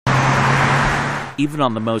even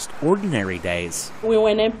on the most ordinary days. We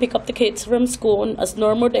went and picked up the kids from school on a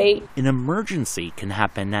normal day. An emergency can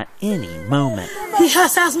happen at any moment. He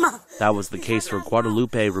has asthma. That was the case for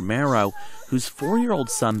Guadalupe Romero, whose 4-year-old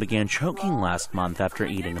son began choking last month after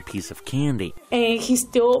eating a piece of candy. And he's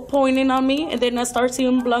still pointing on me, and then I start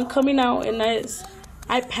seeing blood coming out, and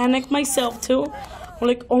I panic myself too. I'm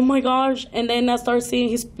like, oh my gosh, and then I start seeing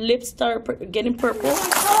his lips start getting purple.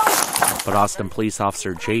 But Austin police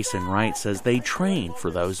officer Jason Wright says they train for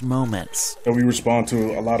those moments. We respond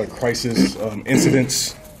to a lot of crisis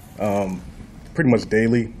incidents pretty much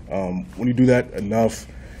daily. When you do that enough,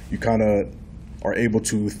 you kind of are able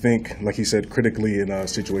to think, like he said, critically in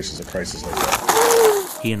situations of crisis like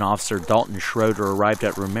that. He and Officer Dalton Schroeder arrived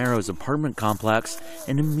at Romero's apartment complex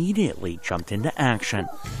and immediately jumped into action.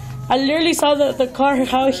 I literally saw the car,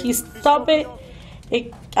 how he stopped it.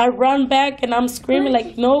 I run back and I'm screaming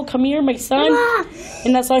like, no, come here, my son.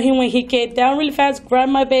 And I saw him when he came down really fast,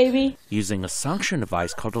 grabbed my baby. Using a suction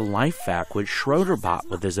device called a life vac, which Schroeder bought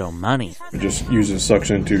with his own money. It just uses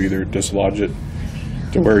suction to either dislodge it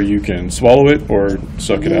to where you can swallow it or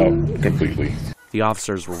suck it out completely. The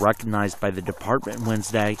officers were recognized by the department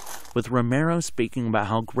Wednesday, with Romero speaking about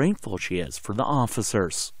how grateful she is for the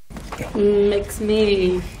officers. Makes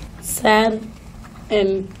me sad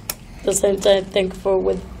and at the same time thankful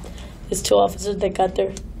with these 2 officers that got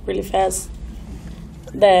there really fast,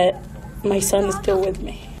 that my son is still with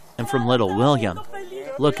me. And from little William,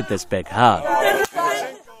 look at this big hug.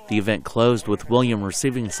 The event closed with William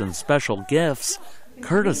receiving some special gifts,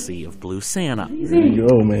 courtesy of Blue Santa. There you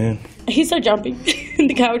go, man. He started jumping in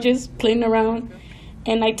the couches, playing around,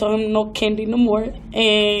 and I told him no candy no more.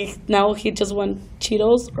 And now he just wants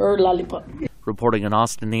Cheetos or lollipop. Reporting in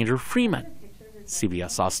Austin, Andrew Freeman,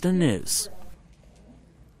 CBS Austin News.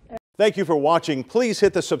 Thank you for watching. Please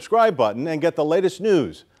hit the subscribe button and get the latest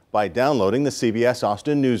news by downloading the CBS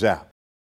Austin News app.